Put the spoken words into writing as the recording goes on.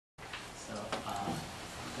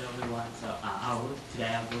everyone.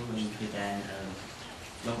 Today I'm going to present a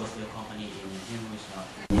local steel company in human resource.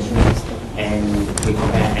 And we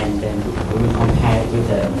compare and then we will compare with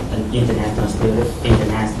an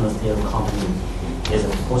international steel company. It's a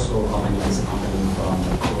postal company. It's a company from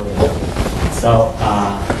Korea. So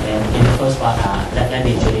and in the first part, let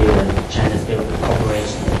me introduce the China Steel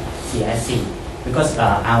Corporation (CSC) because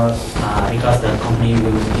because the company we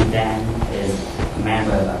will present is a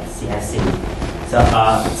member of CSC. So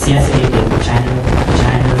CSC is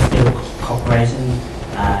China Steel Corporation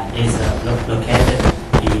is located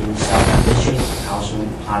in Southern District, Kaohsiung,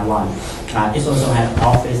 Taiwan. It also has an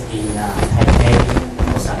office in Taipei,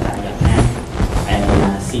 Osaka, Japan, and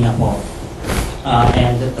Singapore.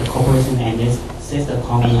 And the corporation and its sister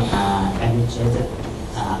company are administered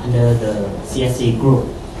under the CSC group.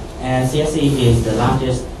 And CSC is the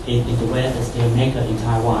largest integrated steel maker in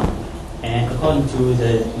Taiwan. And according to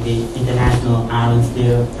the International Iron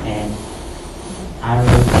Steel and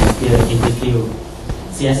Steel Institute,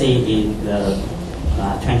 CSC is the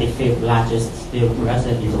 25th largest steel producer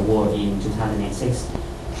in the world in 2006.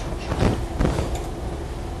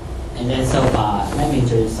 And then let me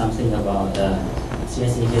introduce something about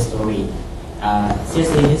CSC history.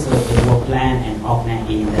 CSC history was planned and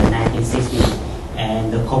organized in the 1960s,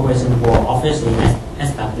 and the corporation was officially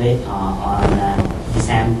established on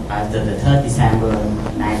the 3rd December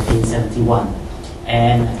 1971.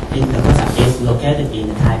 And the first is located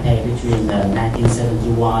in Taipei between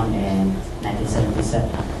 1971 and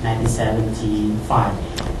 1975,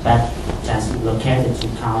 but just located to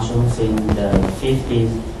Kaohsiung since the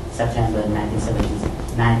 15th September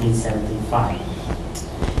 1975.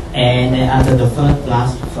 And after the first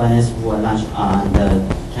blast furnace was launched on the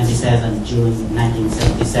 27th June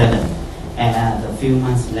 1977, and a few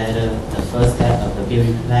months later, the first step of the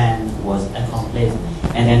building plan was accomplished,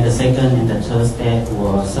 and then the second and the third step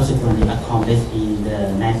were subsequently accomplished in the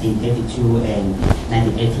 1982 and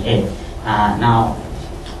 1988. Now,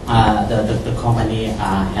 the company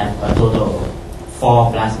have a total of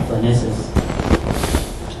 4 blast furnaces.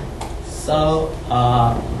 So,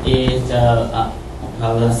 the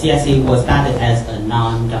CSC was started as a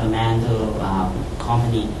non-governmental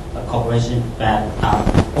company, a corporation, but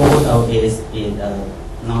although it is a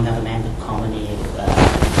non-governmental company, the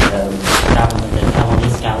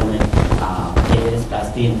Taiwanese government is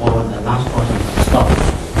still owns a large portion of the stock.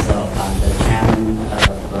 So the chairman of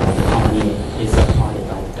the company is appointed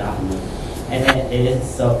by the government. And then it is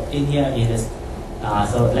so in here it is.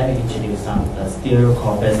 So let me introduce some steel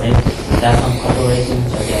core business. There are some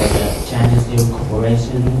corporations such as China Steel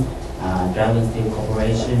Corporation, Dragon Steel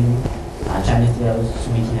Corporation, China Steel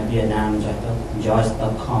Sumitina Vietnam Joint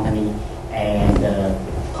Stock Company, and the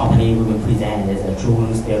company we will present is a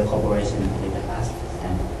True Steel Corporation with the last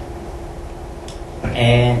time.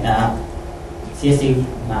 And CSC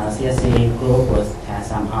group has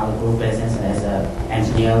some other group businesses as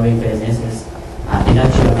engineering businesses,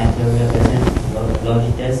 industrial material business,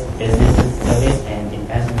 logistics businesses, service and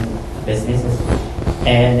investment businesses.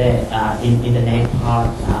 And in the next part,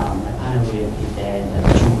 my partner will present the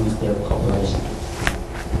True Steel Corporation.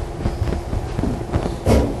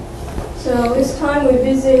 So this time we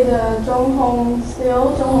visit Zhonghong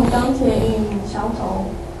Steel, Zhonghong Dantian in Xiaotou.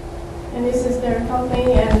 And this is their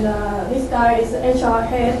company, and this guy is the HR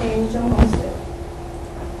head in Zhonghong Steel.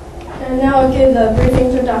 And now I'll give the brief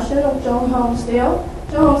introduction of Zhonghong Steel.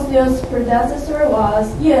 Zhonghong Steel's predecessor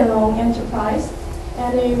was Yelong Enterprise,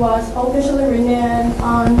 and it was officially renamed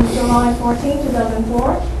on July 14,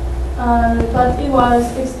 2004. But it was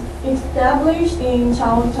established in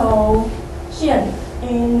Qiaotou Xian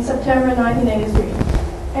in September 1983.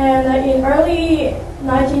 And in early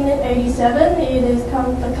 1987, it is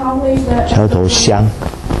accomplished the Qiaotou Xiang.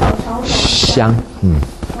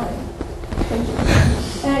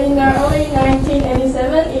 And in early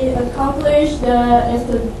 1987, it accomplished the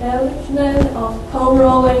establishment of coal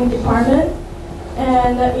rolling department.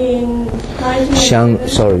 And in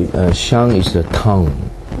 1987, Xiang is the town,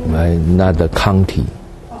 right? Not the county.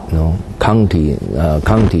 No, county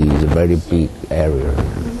is a very big area.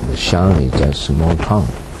 Xiang is just a small town.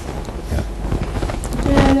 Yeah.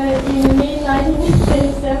 And in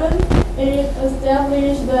mid-1987, it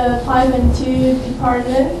established the pipe and tube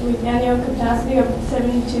department with annual capacity of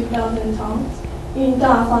 72,000 tons in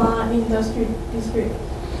Dafa Industry District.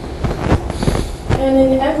 And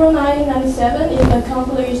in April 1997, it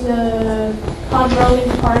accomplished the hot rolling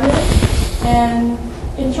department. And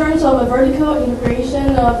in terms of a vertical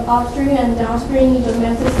integration of upstream and downstream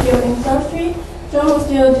domestic steel industry, Zhonghong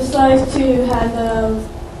Steel decides to have a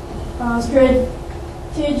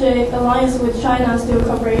strategic alliance with China Steel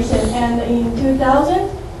Corporation. And in 2000,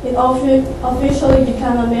 it officially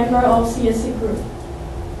became a member of CSC Group.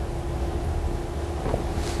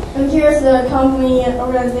 And here's the company and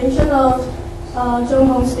organization of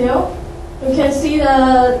Zhonghong Steel. You can see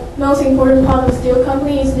the most important part of the steel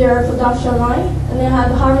company is their production line. And they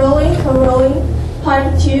have hot rolling, cold rolling,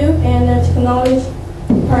 pipe tube, and the technology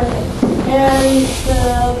department. And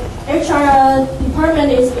the HR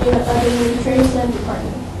department is in the administration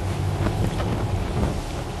department.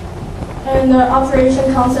 And the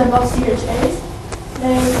operation concept of CHAs.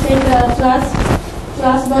 They take the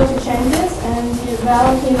flexible to changes and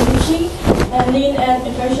developing efficiency and lean and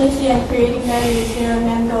efficiency and creating value is their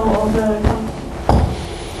main goal of the company.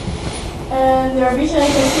 And their vision, you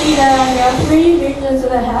can see that there are 3 visions that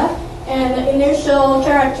they have. And the initial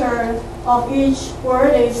character of each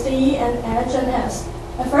word is D and H and S.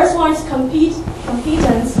 The first one is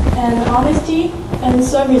competence and honesty and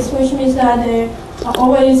service, which means that they are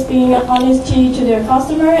always being honesty to their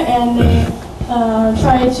customer and they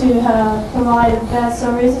try to provide the best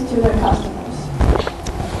service to their customers.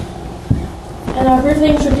 And I briefly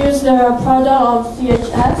introduce the product of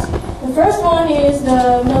CHS. The first one is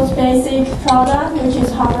the most basic product, which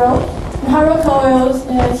is hot roll. The hot roll coils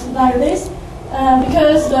is like this.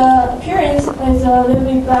 Because the appearance is a little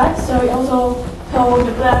bit black, so we also call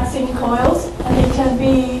the black zinc coils, and it can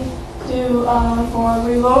be used for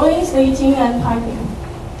re-rolling, slitting, and piping.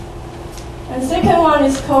 And second one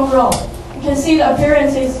is cold roll. You can see the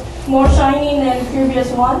appearance is more shiny than the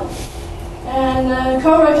previous one. And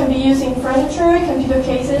cold roll can be used in furniture, computer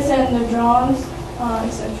cases, and the drums,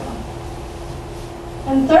 etc.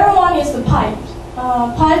 And third one is the pipe.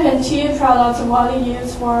 Pipe and tube products are widely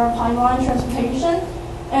used for pipeline transportation.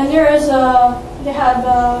 And they have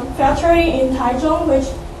a factory in Taichung, which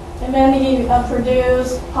they mainly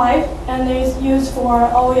produce pipe, and it's used for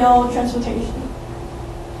oil transportation.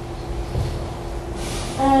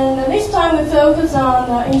 And this time we focus on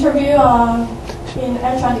the interview in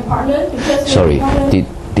HR department. Because Sorry,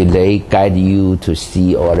 did they guide you to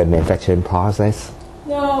see all the manufacturing process?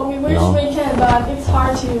 No, we wish we can, but it's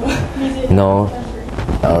hard to visit. No,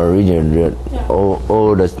 originally, Yeah.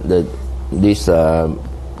 all this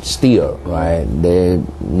steel, right? They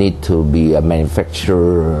need to be a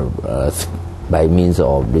manufacturer by means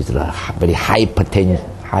of this very high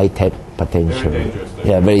tech potential. Very dangerous.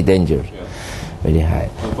 Yeah, very dangerous. Yeah. Very high.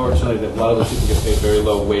 Unfortunately, a lot of the people get paid very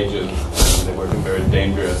low wages, and they work in very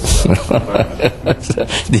dangerous environments.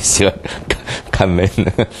 This is comment.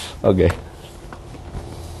 Okay.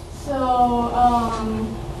 So,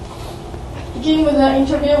 beginning with the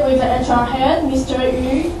interview with the HR head, Mr.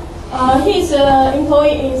 Yu. He's an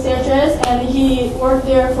employee in CHS and he worked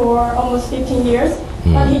there for almost 15 years.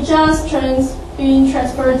 But he just been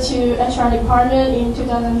transferred to HR department in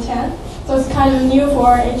 2010. So it's kind of new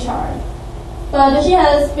for HR. But he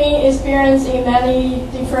has been experienced in many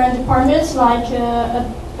different departments like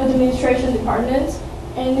administration departments.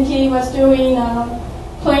 And he was doing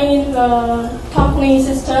planning the company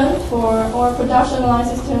system or production line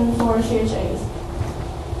system for CHAs.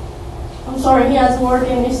 I'm sorry, he has worked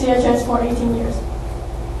in CHS for 18 years.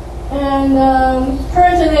 And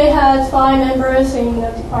currently they have 5 members in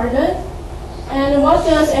the department. And what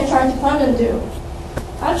does HR department do?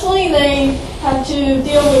 Actually, they have to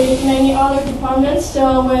deal with many other departments.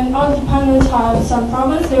 So when other departments have some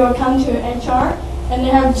problems, they will come to HR and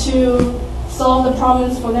they have to solve the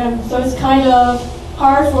problems for them. So it's kind of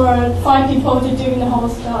hard for 5 people to do the whole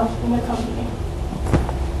stuff in the company.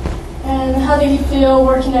 And how did he feel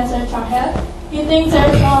working as HR head? He thinks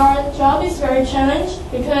HR job is very challenging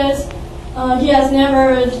because he has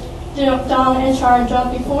never done HR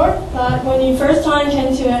job before. But when he first time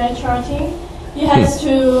came to an HR team, he has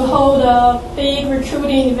to hold a big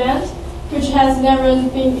recruiting event, which has never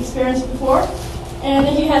been experienced before. And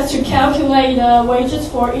he has to calculate the wages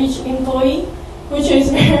for each employee, which is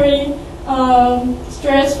very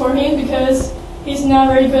stress for him because he's not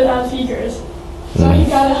very good at figures. So he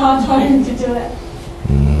got a hard time to do that.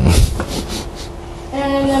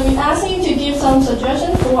 And we asked him to give some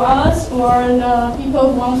suggestions for us or the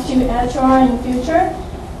people who want to do HR in the future.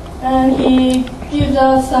 And he gives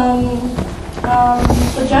us some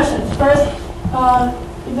suggestions. First,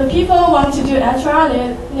 if the people want to do HR,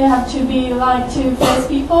 they have to be like to face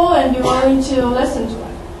people and be willing to listen to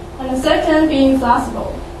them. And the second, being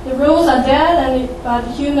flexible. The rules are dead, but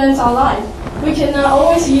humans are alive. We cannot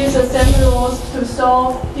always use the same rules to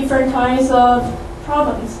solve different kinds of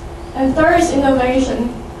problems. And third is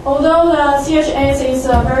innovation. Although the CHS is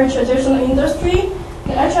a very traditional industry,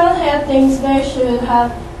 the HR head thinks they should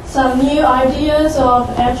have some new ideas of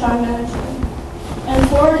HR management. and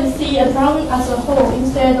for the see a problem as a whole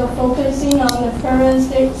instead of focusing on the current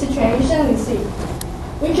situation we see.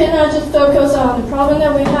 We cannot just focus on the problem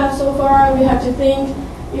that we have so far. We have to think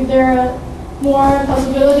if there are more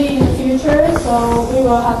possibility in the future, so we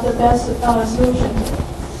will have the best solution.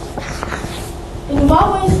 In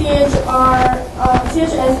what way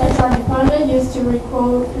CHS HR department used to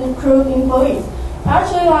recruit employees?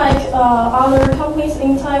 Actually, like other companies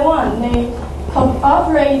in Taiwan, they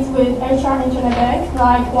cooperate with HR Internet Bank,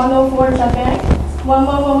 like 104 HR Bank,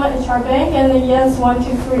 1111 HR Bank, and the Yes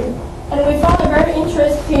 123. And we found a very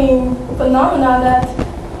interesting phenomenon that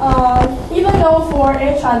even though for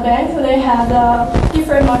HR Bank they had a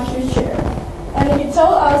different market share, and it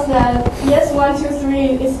told us that Yes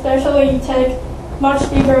 123 especially take much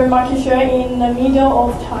bigger market share in the middle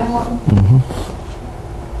of Taiwan.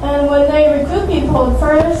 And when they recruit people,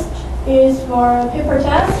 first is for paper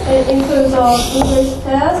test. It includes English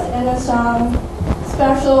test and some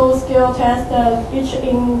special skill test that each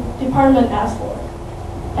department asks for.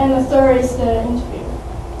 And the third is the interview.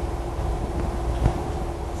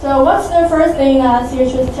 So what's the first thing that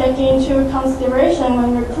CHS take into consideration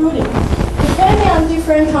when recruiting? Depending on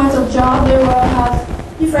different kinds of jobs, they will have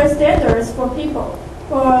different standards for people.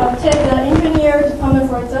 For take the engineer department,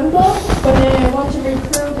 for example, when they want to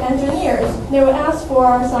recruit engineers, they will ask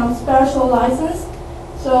for some special license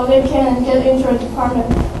so they can get into a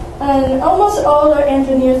department. And almost all the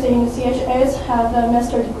engineers in CHS have a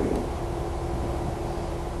master's degree.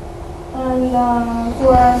 And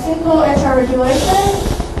for simple HR regulation,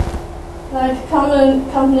 like common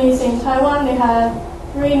companies in Taiwan, they have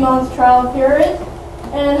 3-month trial period.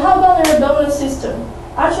 And how about their bonus system?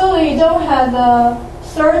 Actually, they don't have a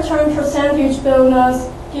certain percentage bonus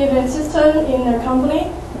given system in their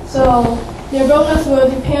company, so their bonus will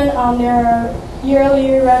depend on their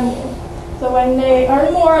yearly revenue. So when they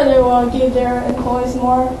earn more, they will give their employees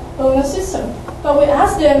more bonus system. But we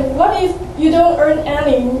ask them, what if you don't earn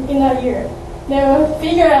any in a year? They will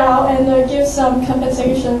figure it out and give some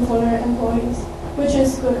compensation for their employees, which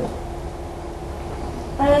is good.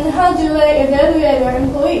 And how do they evaluate their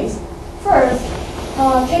employees? First,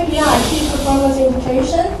 KPI, key performance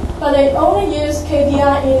indication, but they only use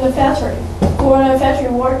KPI in the factory for the factory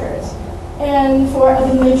workers. And for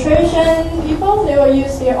administration people, they will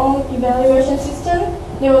use their own evaluation system.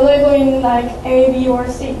 They will label in like A, B, or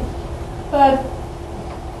C. But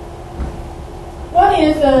what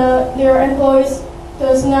if their employees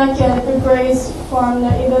does not get the grades from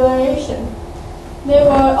the evaluation? They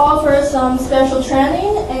will offer some special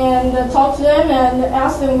training and talk to them and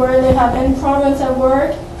ask them where they have any problems at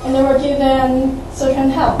work, and they will give them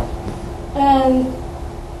certain help. And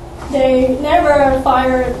they never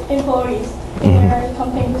fire employees in their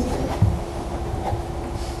company history.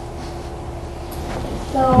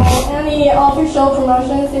 So any official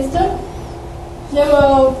promotion system, they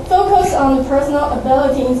will focus on the personal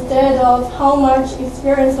ability instead of how much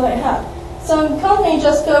experience they have. Some companies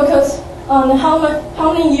just focus on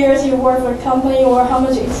how many years you work for a company or how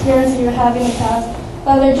much experience you have in the past,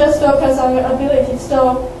 but they just focus on your ability.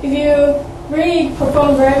 So if you really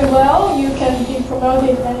perform very well, you can be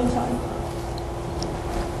promoted anytime.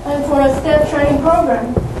 And for a step training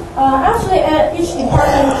program, actually each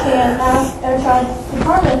department can ask HR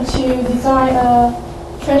department to design a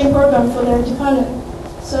training program for their department.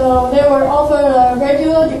 So they will offer a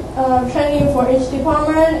regular training for each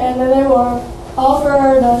department, and then they will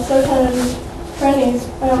offer the certain trainings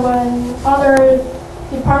when other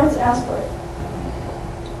departments ask for it.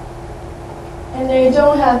 And they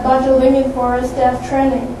don't have budget limit for staff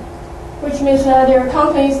training, which means that their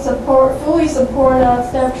companies fully support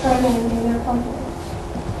staff training in their company.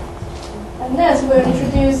 And next, we'll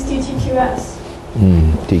introduce TTQS.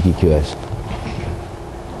 TTQS.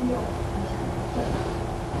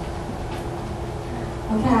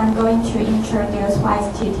 Okay, I'm going to introduce what is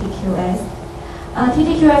TTQS.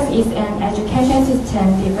 TTQS is an education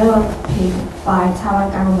system developed by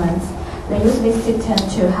Taiwan government. They use this system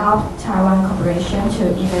to help Taiwan corporation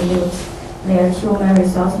to evaluate their human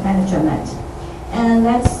resource management. And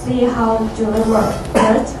let's see how do they work.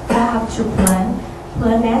 First, they have to plan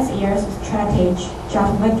next year's strategy,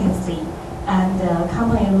 job vacancy, and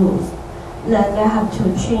company rules. Then they have to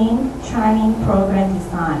training program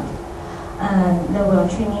design. And they will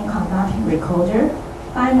training conducting recorder.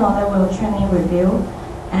 Finally, they will training review.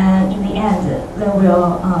 And in the end, they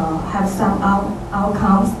will have some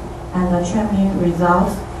outcomes and the training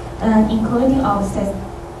results, including of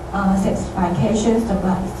certification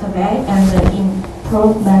survey and the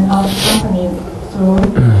improvement of company through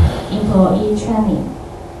employee training.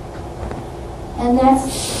 And next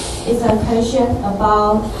is a question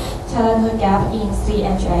about talent gap in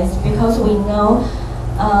CHS because we know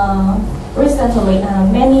recently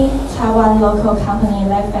many Taiwan local companies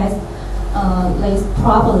face this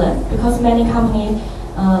problem because many companies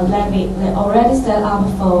they already set up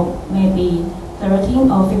for maybe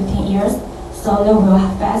 13 or 15 years, so they will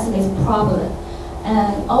face this problem.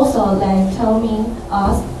 And also they told me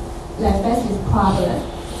us they face this problem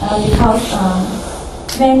because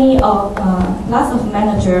lots of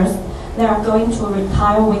managers they are going to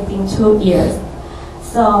retire within 2 years.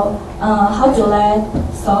 So how do they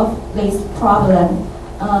solve this problem?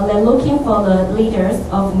 They're looking for the leaders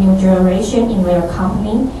of new generation in their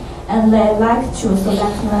company, and they like to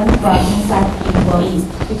select them from inside employees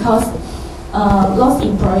because those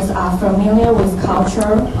employees are familiar with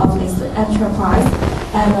culture of this enterprise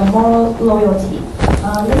and moral loyalty.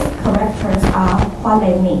 These characters are what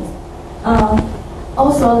they need.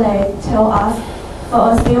 Also, they tell us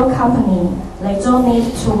for a steel company, they don't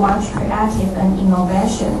need too much creative and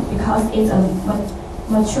innovation because it's a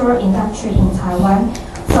mature industry in Taiwan.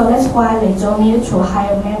 So that's why they don't need to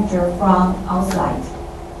hire manager from outside.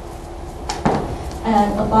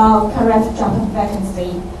 And about current job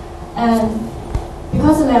vacancy, and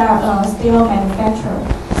because they are steel manufacturer,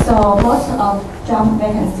 so most of job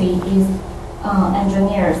vacancy is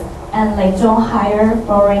engineers, and they don't hire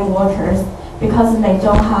foreign workers because they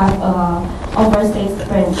don't have overseas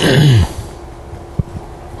branch.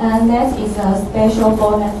 And that is a special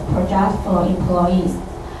bonus project for employees.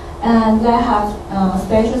 And they have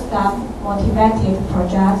special staff motivated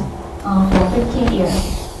project for 15 years.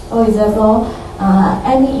 For example,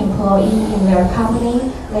 any employee in their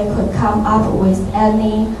company, they could come up with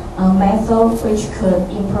any method which could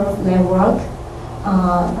improve their work,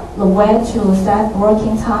 the way to save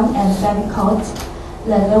working time and save cost,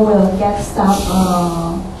 then they will get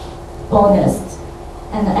some bonus.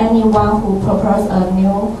 And anyone who proposes a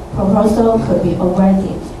new proposal could be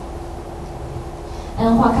awarded.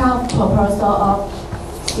 And what kind of proposal of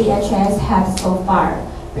CHS has so far?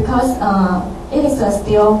 Because it is a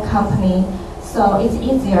steel company, so it's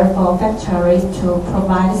easier for factories to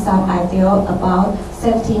provide some idea about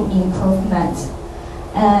safety improvement.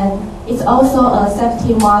 And it's also a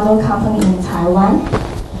safety model company in Taiwan,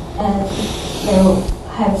 and they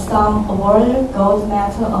have some award gold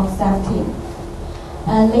medal of safety.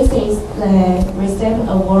 And this is the received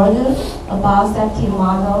award about safety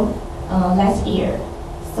model last year.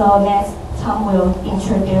 So next Tom will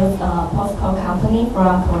introduce a POSCO company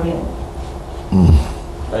from Korea.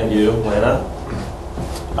 Thank you, Lana.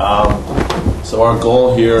 So our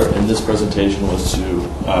goal here in this presentation was to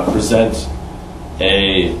present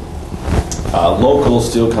a local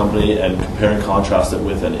steel company and compare and contrast it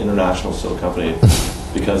with an international steel company,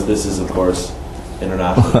 because this is, of course,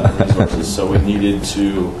 international resources. So we needed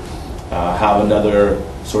to have another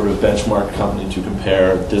sort of benchmark company to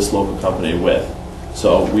compare this local company with.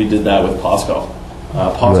 So we did that with POSCO.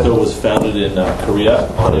 POSCO was founded in Korea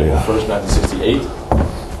on April 1st, 1968.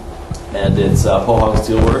 And its Pohang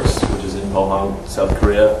Steelworks, which is in Pohang, South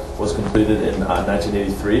Korea, was completed in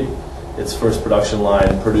 1983. Its first production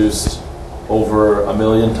line produced over 1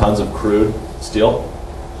 million tons of crude steel.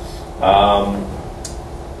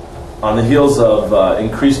 On the heels of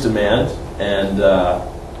increased demand and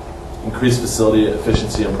increased facility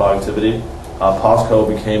efficiency and productivity, POSCO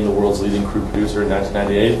became the world's leading crude producer in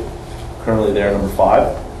 1998. Currently they're number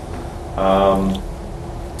 5.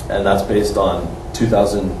 And that's based on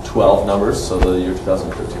 2012 numbers, so the year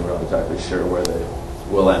 2015 we're not exactly sure where they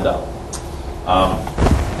will end up.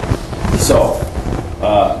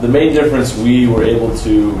 The main difference we were able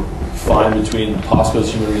to find between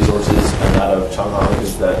POSCO's human resources and that of Changhang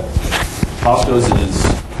is that POSCO's is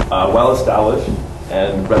well established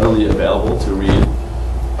and readily available to read.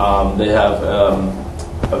 They have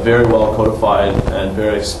a very well codified and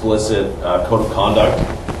very explicit code of conduct,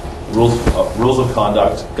 rules of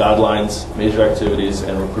conduct, guidelines, major activities,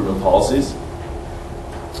 and recruitment policies.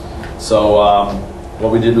 So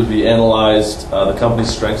what we did was we analyzed the company's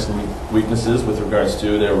strengths and weaknesses with regards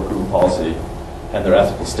to their recruitment policy and their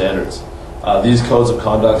ethical standards. These codes of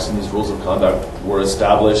conduct and these rules of conduct were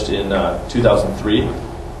established in 2003,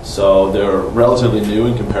 so they're relatively new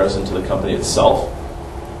in comparison to the company itself.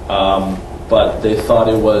 But they thought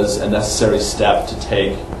it was a necessary step to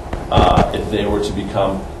take if they were to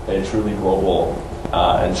become a truly global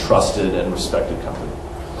and trusted and respected company.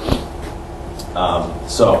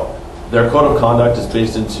 So their code of conduct is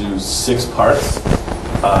based into 6 parts,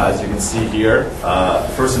 as you can see here.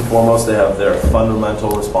 First and foremost, they have their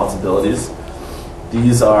fundamental responsibilities.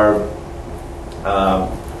 These are,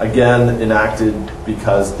 again, enacted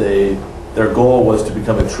because they their goal was to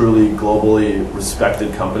become a truly globally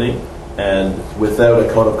respected company, and without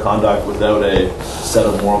a code of conduct, without a set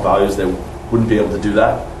of moral values, they wouldn't be able to do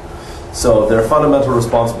that. So their fundamental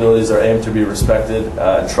responsibilities are aimed to be respected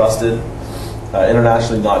and trusted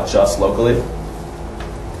internationally, not just locally.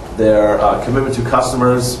 Their commitment to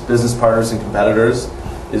customers, business partners, and competitors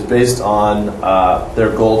is based on their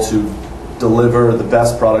goal to deliver the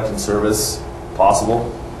best product and service possible.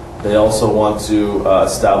 They also want to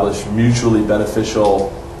establish mutually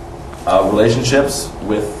beneficial relationships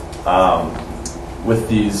with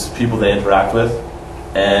these people they interact with,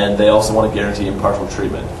 and they also want to guarantee impartial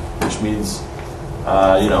treatment, which means,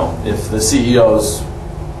 if the CEO's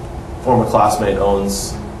former classmate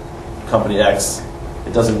owns company X,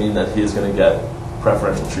 it doesn't mean that he is going to get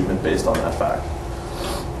preferential treatment based on that fact.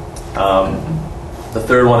 The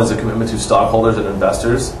third one is a commitment to stockholders and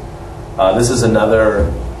investors. This is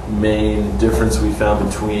another main difference we found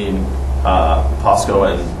between POSCO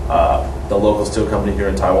and the local steel company here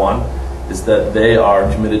in Taiwan, is that they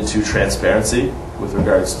are committed to transparency with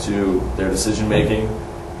regards to their decision making,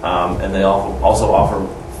 and they also offer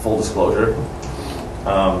full disclosure.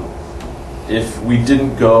 If we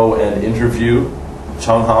didn't go and interview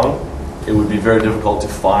Changhang, it would be very difficult to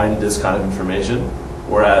find this kind of information,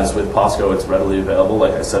 whereas with POSCO it's readily available,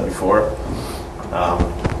 like I said before.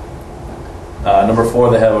 Number 4,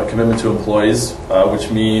 they have a commitment to employees, which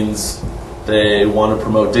means they want to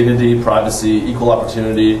promote dignity, privacy, equal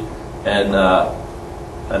opportunity, and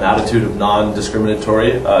an attitude of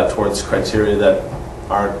non-discriminatory towards criteria that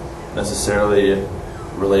aren't necessarily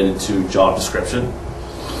related to job description.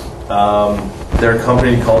 Their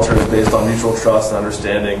company culture is based on mutual trust and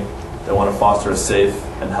understanding. They want to foster a safe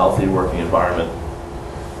and healthy working environment.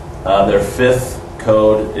 Their 5th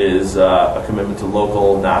code is a commitment to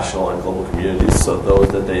local, national, and global communities, so those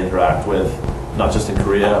that they interact with, not just in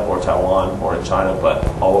Korea or Taiwan or in China, but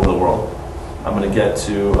all over the world. I'm going to get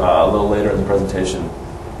to a little later in the presentation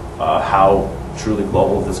how truly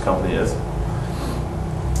global this company is.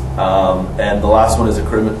 And the last one is a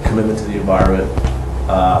commitment to the environment,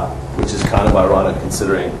 which is kind of ironic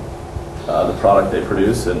considering the product they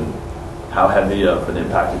produce and how heavy of an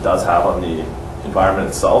impact it does have on the environment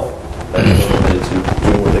itself, that is related to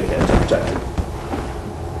doing what they can to protect it.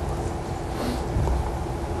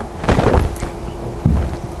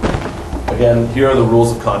 Again, here are the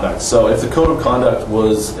rules of conduct. So if the code of conduct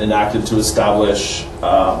was enacted to establish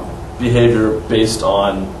behavior based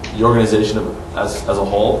on the organization as a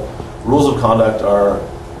whole, rules of conduct are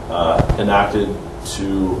enacted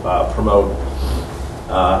to promote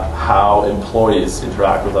how employees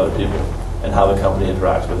interact with other people and how the company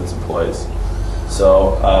interacts with its employees.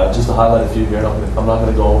 So just to highlight a few here, I'm not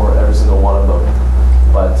going to go over every single one of them,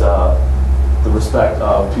 but the respect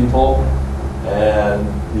of people and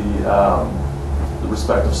the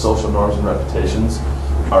respect of social norms and reputations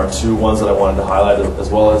are 2 ones that I wanted to highlight, as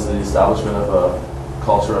well as the establishment of a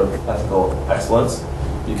culture of ethical excellence,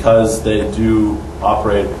 because they do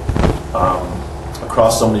operate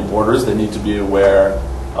across so many borders. They need to be aware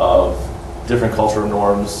of different cultural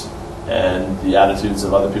norms and the attitudes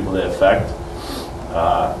of other people they affect.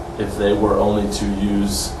 If they were only to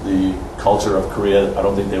use the culture of Korea, I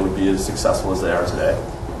don't think they would be as successful as they are today.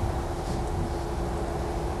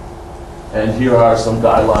 And here are some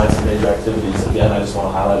guidelines for major activities. Again, I just want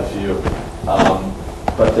to highlight a few.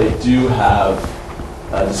 But they do have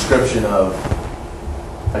a description of,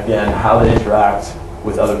 again, how they interact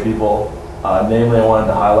with other people. Namely, I wanted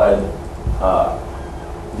to highlight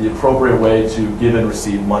the appropriate way to give and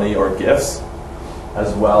receive money or gifts,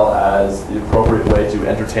 as well as the appropriate way to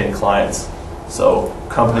entertain clients. So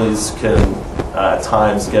companies can at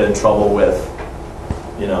times get in trouble with,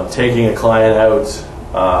 taking a client out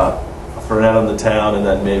for an out on the town and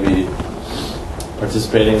then maybe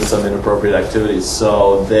participating in some inappropriate activities.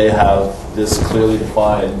 So they have this clearly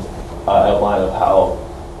defined outline of how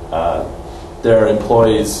their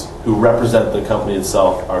employees who represent the company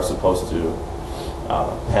itself are supposed to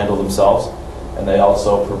handle themselves. And they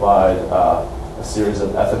also provide a series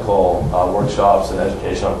of ethical workshops and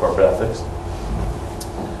education on corporate ethics.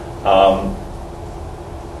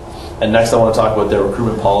 And next I want to talk about their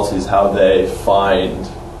recruitment policies, how they find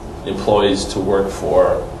employees to work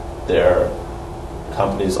for their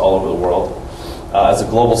companies all over the world. As a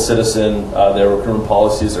global citizen, their recruitment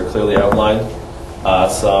policies are clearly outlined.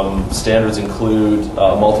 Some standards include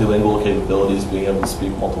multilingual capabilities. Being able to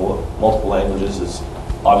speak multiple languages is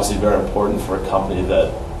obviously very important for a company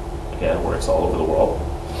that, again, works all over the world,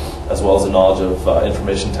 as well as a knowledge of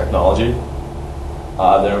information technology.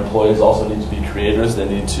 Their employees also need to be creators. They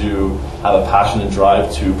need to have a passion and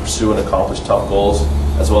drive to pursue and accomplish top goals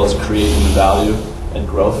as well as creating the value and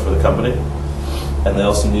growth for the company. And they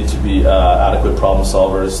also need to be adequate problem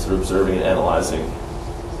solvers through observing and analyzing.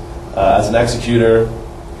 As an executor,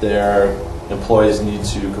 their employees need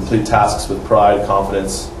to complete tasks with pride,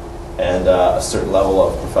 confidence, and a certain level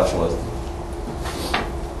of professionalism.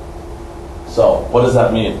 So, what does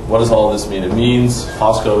that mean? What does all of this mean? It means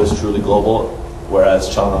POSCO is truly global, whereas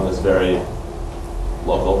Changhong is very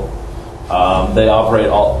local. They operate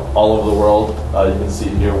all over the world. You can see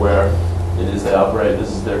here where it is they operate.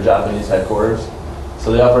 This is their Japanese headquarters.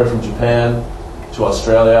 So they operate from Japan to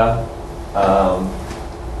Australia,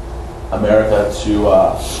 America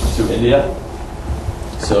to India.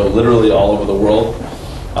 So literally all over the world.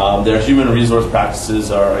 Their human resource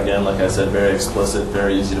practices are, again, like I said, very explicit,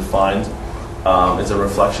 very easy to find. It's a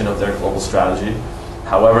reflection of their global strategy.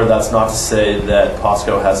 However, that's not to say that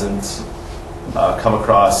POSCO hasn't come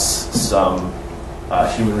across some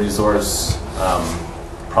human resource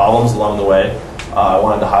problems along the way. I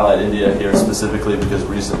wanted to highlight India here specifically because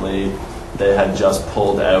recently they had just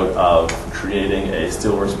pulled out of creating a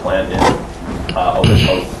steelworks plant in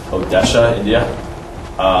Odisha, India.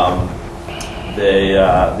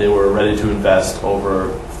 They were ready to invest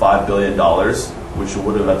over $5 billion, which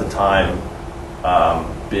would have at the time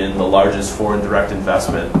been the largest foreign direct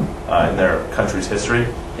investment in their country's history,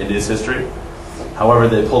 India's history. However,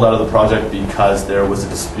 they pulled out of the project because there was a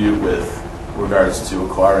dispute with regards to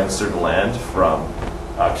acquiring certain land from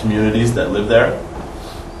communities that live there.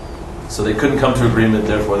 So they couldn't come to agreement,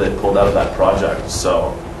 therefore they pulled out of that project.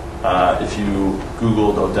 So if you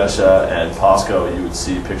Googled Odisha and POSCO, you would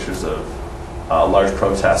see pictures of large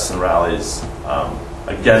protests and rallies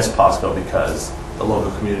against POSCO because the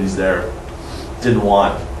local communities there didn't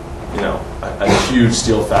want, a huge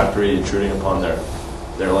steel factory intruding upon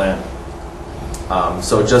their land.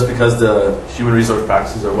 So just because the human resource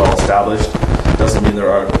practices are well established doesn't mean they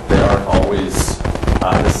aren't always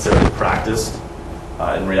necessarily practiced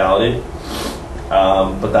in reality.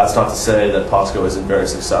 But that's not to say that POSCO isn't very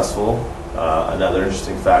successful. Another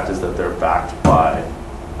interesting fact is that they're backed by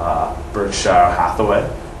Berkshire Hathaway,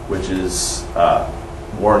 which is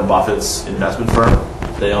Warren Buffett's investment firm.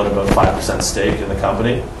 They own about 5% stake in the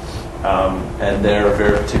company, and they're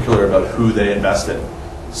very particular about who they invest in.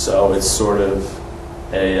 So it's sort of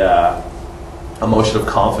a motion of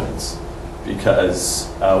confidence because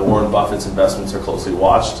Warren Buffett's investments are closely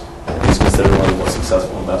watched, and he's considered one of the most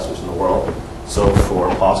successful investors in the world. So for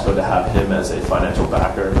POSCO to have him as a financial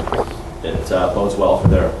backer, it bodes well for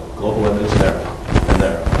their global image and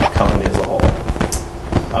their company as a whole.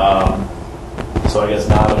 So I guess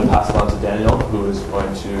now I'm going to pass it on to Daniel, who is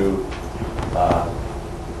going to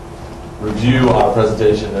review our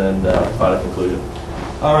presentation and provide a conclusion.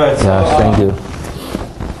 All right. So, thank you.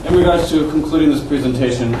 In regards to concluding this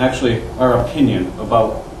presentation, actually our opinion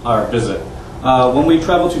about our visit. When we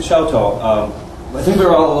traveled to Chaotou, I think we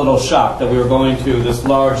were all a little shocked that we were going to this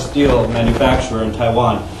large steel manufacturer in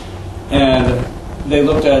Taiwan. And they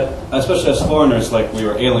looked at, especially as foreigners, like we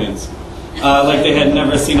were aliens. Like they had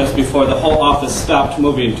never seen us before. The whole office stopped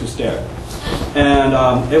moving to stare. And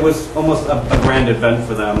it was almost a grand event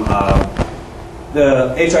for them.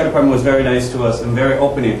 The HR department was very nice to us and very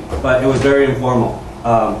opening, but it was very informal.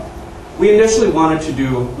 We initially wanted to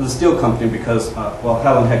do the steel company because,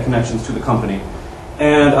 Helen had connections to the company.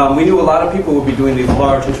 And we knew a lot of people would be doing these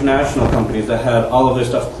large international companies that had all of their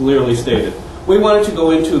stuff clearly stated. We wanted to go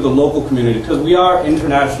into the local community because we are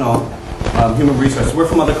international human resources. We're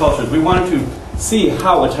from other cultures. We wanted to see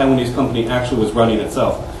how a Taiwanese company actually was running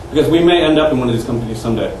itself because we may end up in one of these companies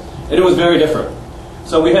someday. And it was very different.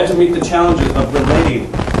 So we had to meet the challenges of relating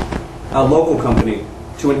a local company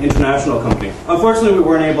to an international company. Unfortunately, we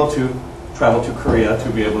weren't able to travel to Korea to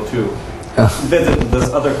be able to visit this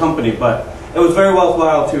other company, but it was very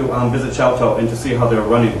worthwhile to visit Chaotou and to see how they were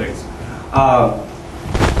running things.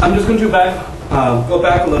 I'm just going to go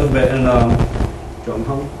back a little bit and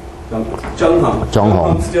Zhonghong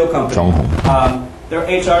Steel Company. Their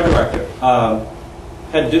HR director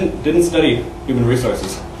didn't study human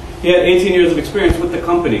resources. He had 18 years of experience with the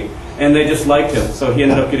company, and they just liked him, so he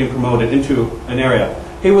ended up getting promoted into an area.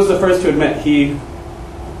 He was the first to admit he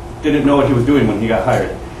didn't know what he was doing when he got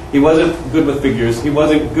hired. He wasn't good with figures. He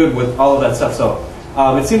wasn't good with all of that stuff, so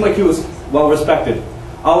it seemed like he was well respected.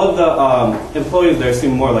 All of the employees there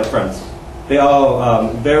seemed more like friends. They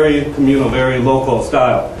all very communal, very local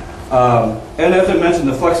style. And as I mentioned,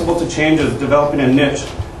 the flexible to changes, developing a niche,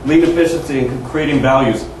 lean efficiency, and creating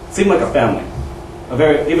values seemed like a family.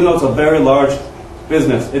 Even though it's a very large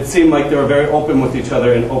business, it seemed like they were very open with each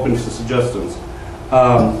other and open to suggestions.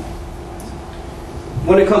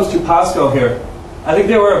 When it comes to POSCO here, I think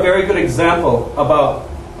they were a very good example about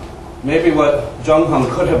maybe what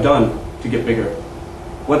Zhonghong could have done to get bigger.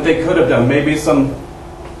 What they could have done, maybe some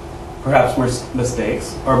perhaps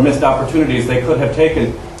mistakes or missed opportunities they could have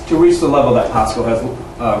taken to reach the level that POSCO has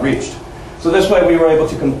reached. So this way we were able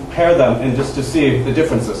to compare them and just to see the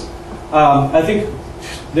differences. I think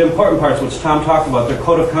the important parts which Tom talked about, their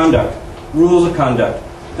code of conduct, rules of conduct,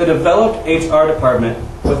 the developed HR department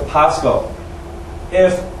with POSCO,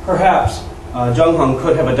 if perhaps Zhonghong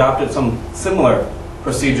could have adopted some similar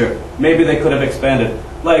procedure, maybe they could have expanded.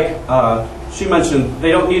 Like she mentioned,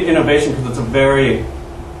 they don't need innovation because it's a very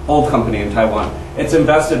old company in Taiwan. It's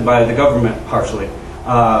invested by the government partially.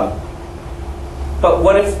 But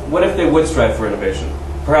what if they would strive for innovation?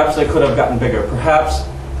 Perhaps they could have gotten bigger. Perhaps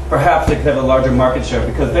they could have a larger market share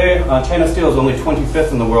because China Steel is only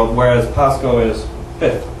 25th in the world, whereas POSCO is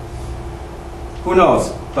 5th. Who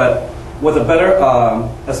knows? But with a better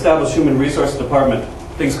established human resource department,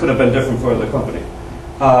 things could have been different for the company.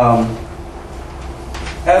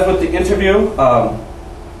 As with the interview,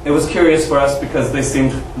 it was curious for us because they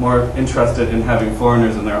seemed more interested in having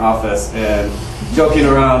foreigners in their office and joking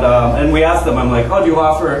around. And we asked them, I'm like, oh, do you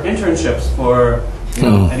offer internships for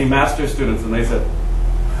any master's students? And they said,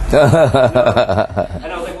 no.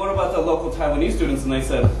 And I was like, what about the local Taiwanese students? And they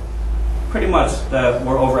said, pretty much that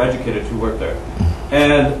we're overeducated to work there.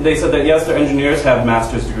 And they said that yes, their engineers have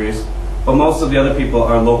master's degrees, but most of the other people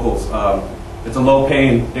are locals. It's a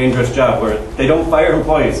low-paying, dangerous job where they don't fire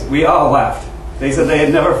employees. We all laughed. They said they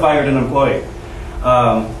had never fired an employee.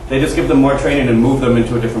 They just give them more training and move them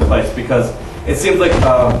into a different place because it seems like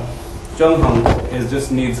Zhonghong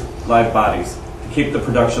just needs live bodies to keep the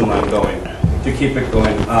production line going, to keep it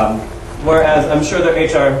going. Whereas I'm sure their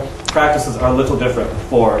HR practices are a little different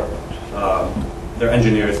for their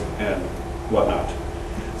engineers and whatnot.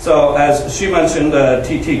 So as she mentioned, the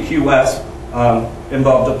TTQS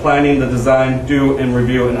involved the planning, the design, do, and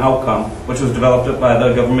review, and outcome, which was developed by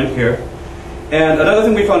the government here. And another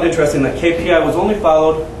thing we found interesting, that KPI was only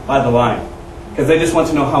followed by the line, because they just want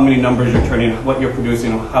to know how many numbers you're turning, what you're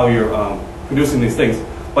producing, how you're producing these things.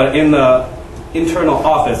 But in the internal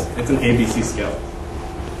office, it's an ABC scale.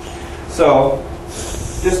 So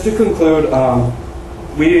just to conclude,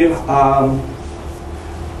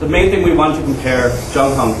 the main thing we wanted to compare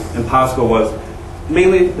Zhonghong and POSCO was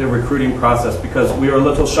mainly the recruiting process, because we were a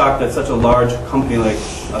little shocked that such a large company like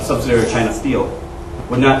a subsidiary of China Steel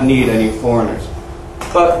would not need any foreigners.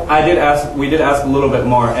 But we did ask a little bit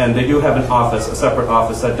more, and they do have an office, a separate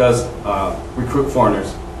office that does recruit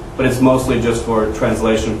foreigners, but it's mostly just for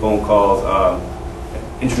translation, phone calls,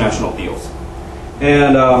 international deals.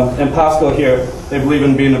 And POSCO here, they believe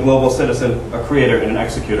in being a global citizen, a creator, and an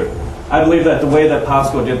executor. I believe that the way that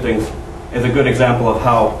POSCO did things is a good example of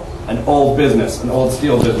how an old business, an old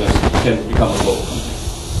steel business, can become a global company.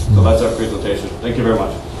 So that's our presentation. Thank you very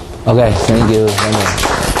much. Okay, thank you.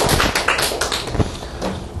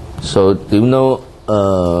 So, do you know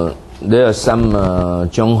there are some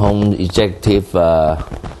Zhonghong executive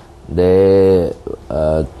they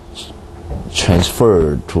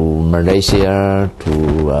transfer to Malaysia,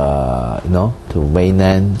 to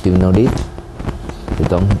mainland. Do you know this? You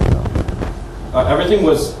don't know. Everything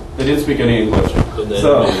was. They didn't speak any English,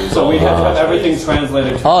 so we had to have everything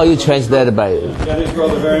translated. Oh, you translated by. Yeah, these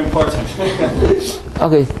girls are very important.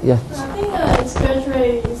 Okay, yeah. I think its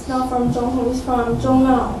graduate is not from Zhonghong, it's from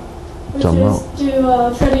Zhongnao, which Zhongnao. is do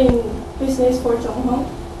trading business for Zhonghong.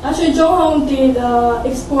 Actually, Zhonghong did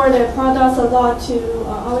export their products a lot to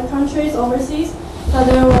other countries overseas, but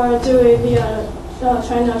they were doing via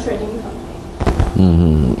China trading company.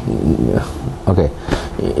 Mm-hmm. Okay.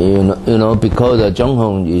 You know, because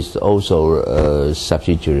Zhonghong is also a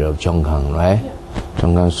subsidiary of Zhonghong, right? Yeah.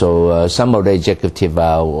 Zhonghong. So some of the executive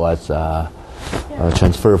was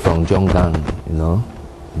transferred from Zhonghong. You know.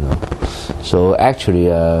 So actually,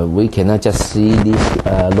 we cannot just see this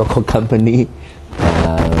local company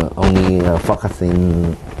only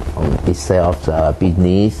focusing on itself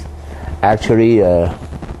business. Actually,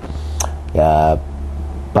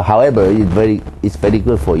 but however, it's very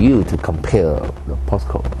good for you to compare the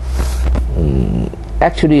POSCO.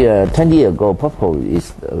 Actually, 20 years ago, POSCO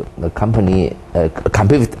is the company, a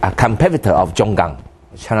competitor of Zhonggang,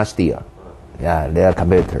 China Steel. Yeah, they are a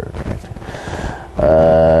competitor.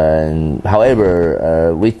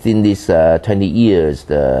 However, within these 20 years,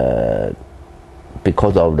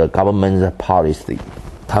 because of the government's policy,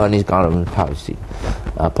 Taiwanese government policy,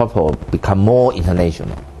 POSCO become more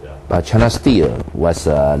international. But China Steel was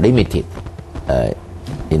limited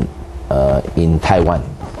in Taiwan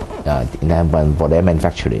for their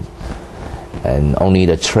manufacturing, and only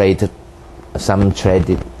the trade some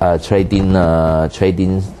trading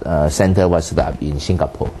center was set up in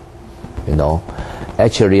Singapore. You know,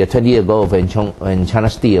 actually 20 years ago when China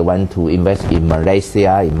Steel want to invest in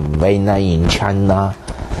Malaysia, in Vietnam, in China,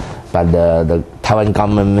 but the Taiwan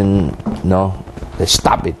government, you know, they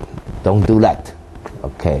stop it. Don't do that.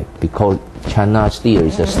 Okay, because China Steel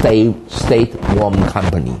is a state-owned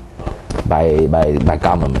company by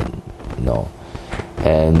government, you know,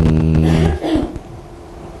 and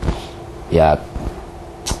yeah,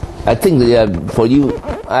 I think for you,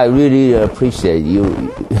 I really appreciate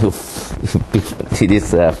you.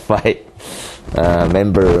 This five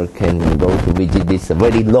member can go to visit this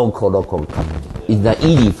very local company. It's not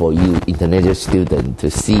easy for you, international student, to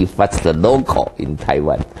see what's the local in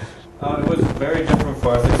Taiwan. It was very different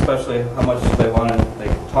for us, especially how much they wanted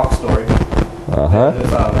talk story.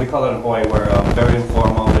 We call it an OI, where very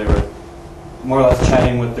informal. They were more or less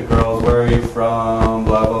chatting with the girls. Where are you from?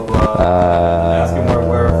 Blah blah blah. Asking where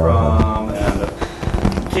we're from, and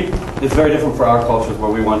it's very different for our cultures, where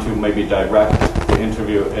we want to maybe direct the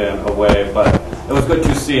interview in a way. But it was good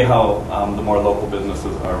to see how the more local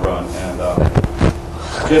businesses are run, and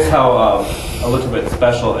just how a little bit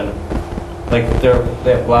special and. Like they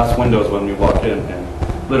have glass windows when we walk in, and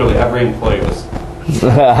literally every employee was.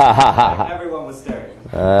 Everyone was staring.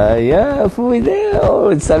 Yeah, for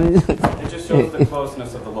there. It just shows the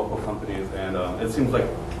closeness of the local companies, and it seems like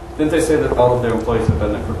didn't they say that all of their employees have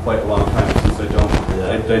been there for quite a long time since they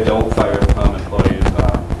don't fire employees,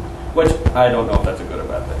 which I don't know if that's a good or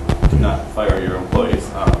bad thing. Do not fire your employees.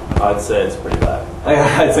 I'd say it's pretty bad.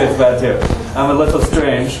 I'd say it's bad too. A little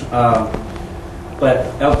strange. But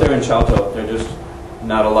out there in Chowto, there's just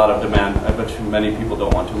not a lot of demand. I bet you many people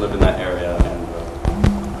don't want to live in that area. And,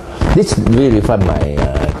 this really for my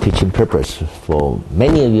teaching purpose. For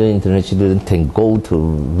many of you international students can go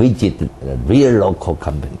to visit a real local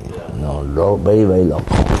company. Yeah. You know, very, very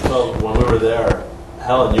local. So when we were there,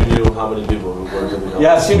 Helen, you knew how many people who worked in the company?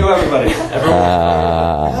 Yeah, she knew everybody. Helen,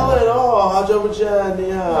 so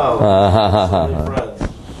many friends.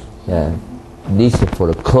 Yeah. This is for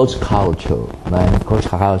the close culture, right? Close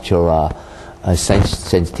cultural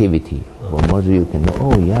sensitivity. For most of you can know,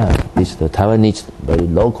 oh yeah, this is the Taiwanese, very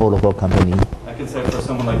local company. I can say for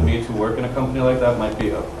someone like me to work in a company like that might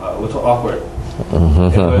be a little awkward.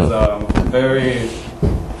 It was very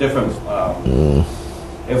different.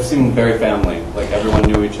 It seemed very family, like everyone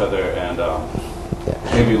knew each other, and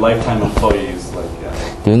maybe lifetime employees. Like, yeah.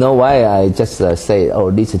 Do you know why I just say, oh,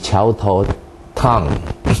 this is Chowto town?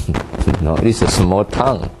 No, this is a small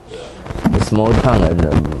town. A small town,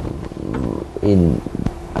 and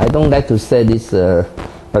I don't like to say this a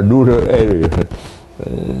rural area.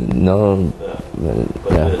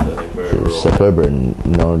 Suburban.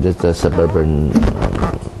 No, just a suburban.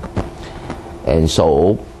 And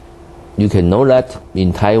so you can know that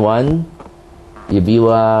in Taiwan, if you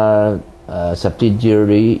are a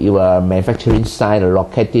subsidiary, your manufacturing site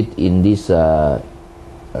located in this.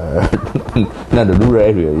 Not the rural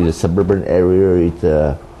area, it's a suburban area.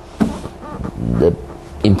 The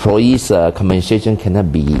employees' compensation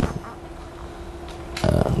cannot be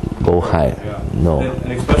go high. Yeah. No.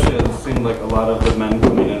 And especially it seemed like a lot of the men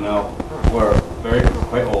coming in and out were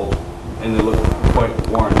quite old, and they looked quite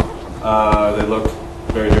worn. They looked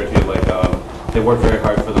very dirty. Like they work very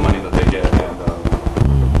hard for the money that they get, and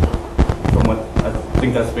from what I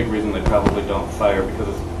think that's a big reason they probably don't fire,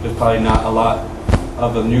 because there's probably not a lot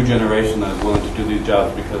of the new generation that is willing to do these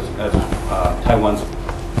jobs, because as Taiwan's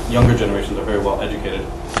younger generations are very well educated.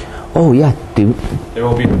 Oh yeah, There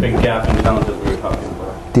will be a big gap in talent, as we were talking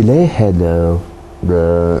about. did they have the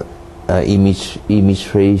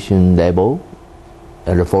immigration level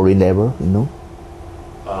and the foreign level? You know,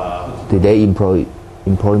 did they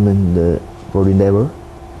employment the foreign level?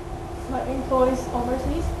 Like employees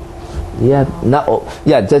overseas? Yeah,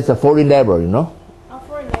 just the foreign level, you know.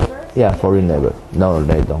 Foreign labor? Yeah, foreign labor. No,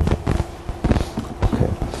 they don't. Okay.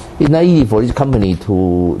 It's not easy for this company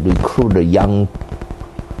to recruit the young,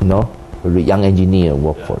 the young engineer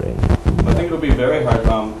work for them. I think it'll be very hard.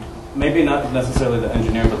 Maybe not necessarily the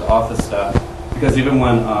engineer, but the office staff. Because even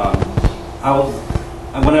when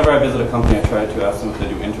whenever I visit a company, I try to ask them if they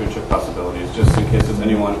do internship possibilities, just in case there's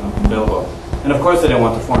anyone available. And of course, they didn't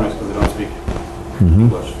want the foreigners because they don't speak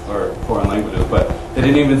English or foreign languages. But they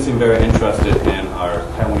didn't even seem very interested in our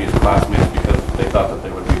Taiwanese classmates because they thought that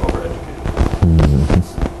they would be overeducated.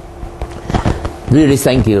 Really,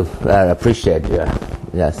 thank you. I appreciate it.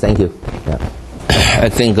 Yeah, thank you. Yeah. I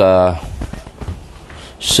think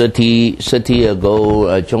 30 years ago,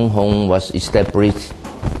 Zhonghong was established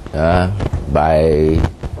by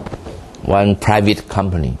one private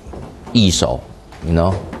company, Yishou,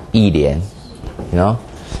 Yilian. you know.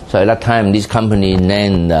 So at that time, this company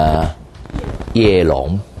named Ye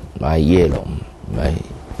Long, right? Ye Long, right?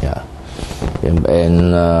 Yeah,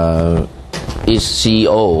 and its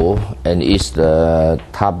CEO and its the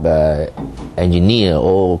top engineer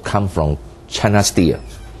all come from China Steel.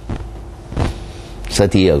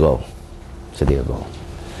 30 years ago.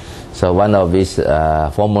 So one of his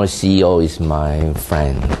former CEO is my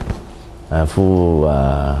friend, who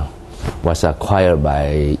was acquired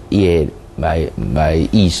by Yisou,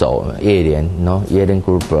 Yelian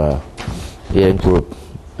Group,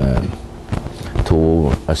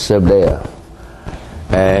 to serve there,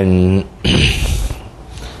 and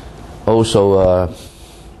also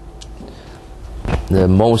the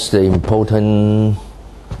most important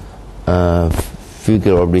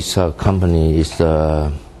figure of this company is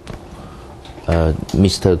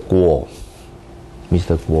Mr. Guo.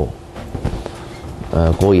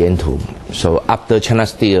 Guo Yantu. So after China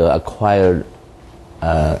Steel acquired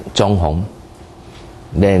Zhonghong,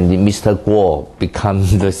 then Mr. Guo become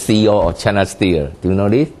the CEO of China Steel. Do you know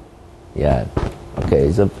this? Yeah. Okay,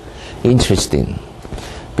 it's interesting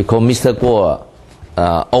because Mr. Guo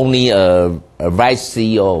only a vice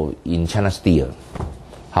CEO in China Steel.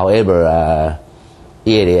 However,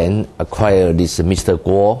 Yelian acquired this Mr.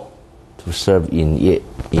 Guo to serve in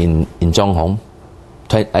Zhonghong.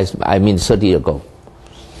 30 years ago.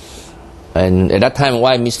 And at that time,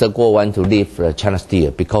 why Mr. Guo want to leave China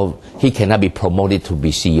Steel? Because he cannot be promoted to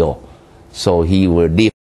be CEO. So he will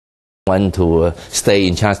leave, want to stay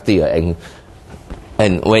in China Steel and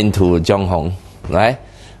went to Zhonghong, right?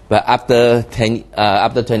 But after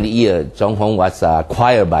 20 years, Zhonghong was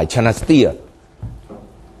acquired by China Steel.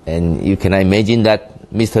 And you can imagine that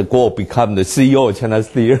Mr. Guo become the CEO of China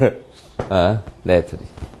Steel later.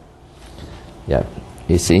 Yeah,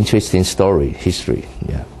 it's an interesting story, history.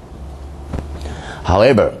 Yeah.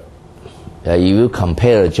 However, if you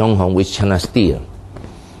compare Zhonghong with China Steel,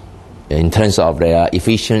 in terms of their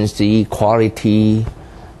efficiency, quality,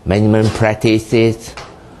 management practices,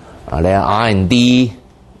 their R&D,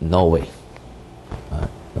 no way.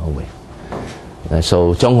 No way.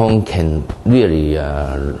 So Zhonghong can really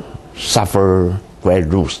suffer great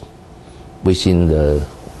loss within the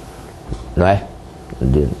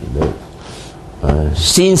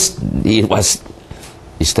since it was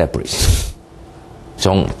established.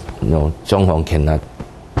 Zhonghong cannot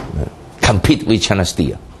compete with China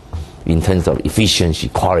Steel in terms of efficiency,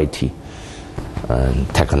 quality, and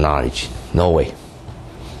technology. No way.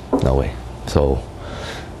 So,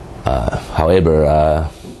 however,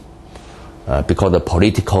 because the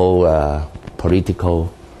political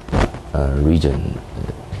region,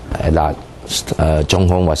 a lot,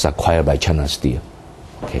 Zhonghong was acquired by China Steel.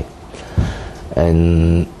 Okay,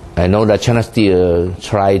 and I know that China Steel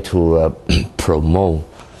tried to promote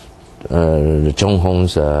the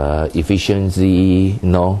Zhonghong's efficiency,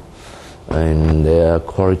 and their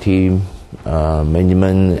quality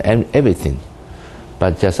management and everything.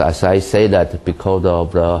 But just as I say that, because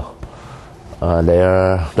of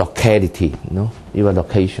their locality, even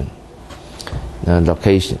location,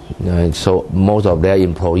 so most of their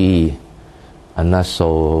employees are not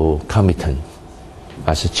so competent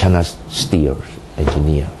as a China Steel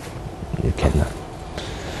engineer. You cannot.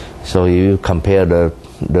 So you compare the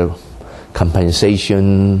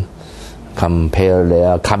compensation, compare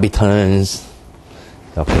their competence.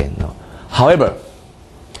 Okay, no. However,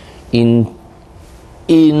 in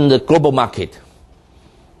the global market,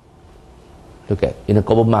 in the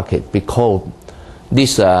global market, because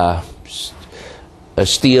this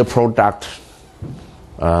steel product,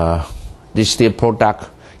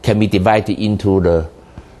 can be divided into the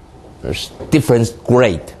different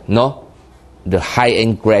grade, the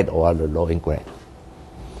high-end grade or the low-end grade.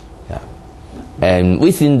 Yeah. And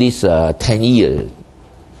within this 10 years,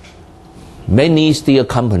 many steel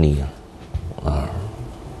companies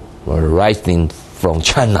were rising from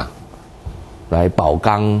China, right?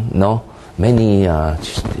 Baogang, many.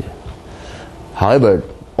 However,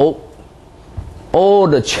 all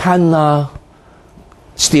the China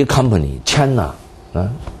steel company, the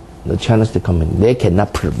China steel company, they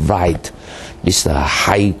cannot provide this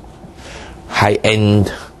high-end,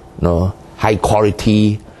 high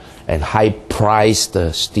quality and high-priced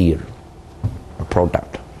steel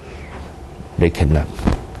product. They cannot.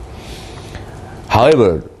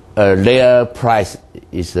 However, their price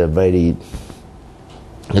is a very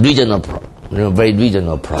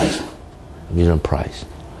reasonable price,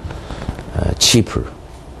 cheaper.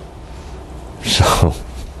 So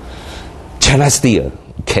China Steel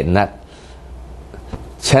cannot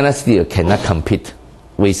compete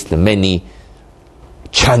with the many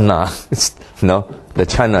the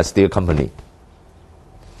China steel company.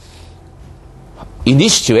 in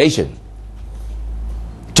this situation,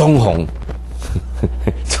 Zhonghong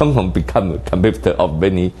become a competitor of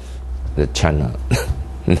many the China,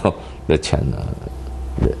 the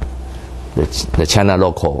China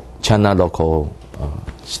local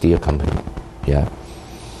steel company, yeah.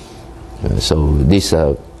 So this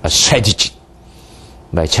a strategy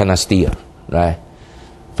by China Steel, right?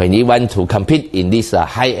 When you want to compete in this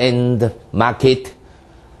high-end market,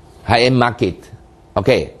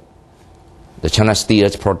 okay, the China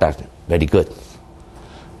Steel's product very good.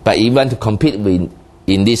 But you want to compete in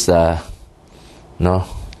this,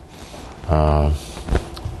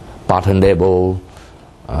 bottom level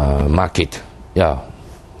market, yeah,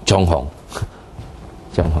 Zhonghong,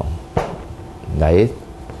 right?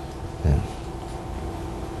 Yeah.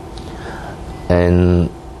 And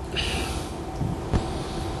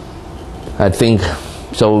I think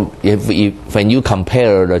so. When you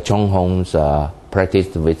compare the Zhonghong's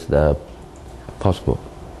practice with the possible,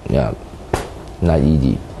 yeah, not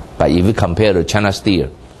easy. But if you compare the China Steel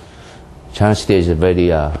is a very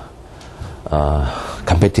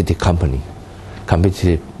competitive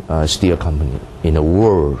steel company in the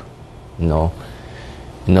world. The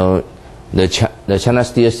China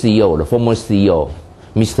Steel CEO, the former CEO,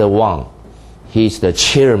 Mr. Wang, he's the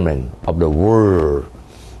chairman of the World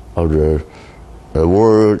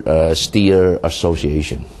Steel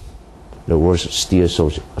Association. The World Steel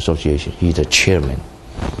Association. He's the chairman.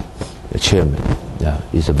 Yeah,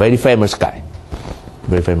 he's a very famous guy.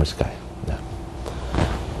 Yeah.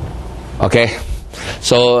 Okay,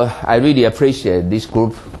 so I really appreciate this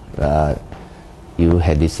group. You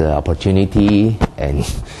had this opportunity, and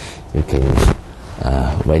you can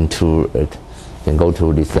go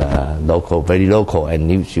to this very local,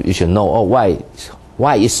 and you should know why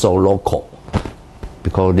it's so local,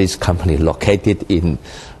 because this company located in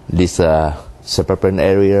this suburban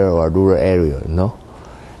area or rural area,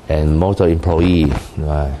 and most of employees,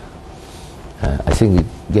 I think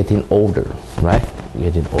getting older, right?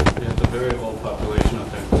 Getting older. Yeah, it's a very old population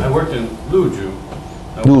up there. I worked in Luju.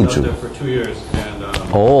 I worked out there for 2 years, and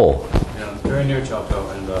yeah, very near Chaoto,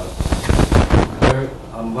 and they're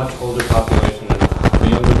a much older population, and the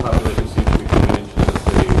younger population seems to be coming into the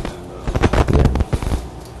city.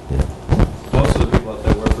 And most of the people out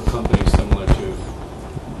there work for companies similar to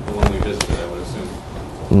the one we visited, I would assume.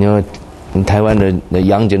 In Taiwan, the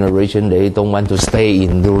young generation, they don't want to stay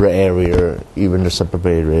in rural area, even the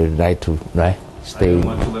suburban area, right? Stay. I didn't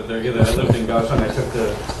want to live there either. I lived in Kaohsiung. I took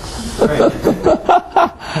the train.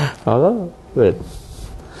 Oh, good.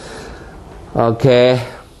 Okay.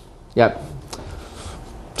 Yep.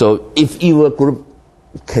 So if your group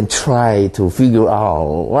can try to figure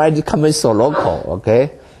out why the company so local,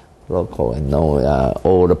 okay? Local, and know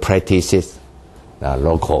all the practices,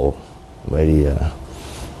 local, very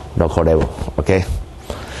local level, okay?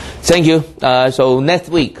 Thank you. So next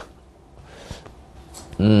week,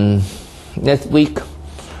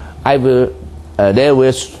 I will. There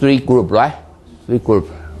were 3 groups, right? 3 groups.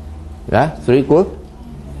 Yeah, 3 groups.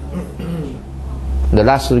 The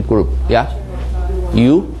last 3 groups. Yeah.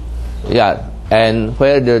 You. Yeah. And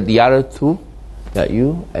where the other 2? Yeah,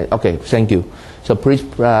 you. Okay. Thank you. So please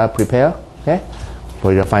prepare. Okay,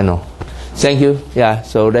 for the final. Thank you. Yeah.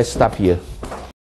 So let's stop here.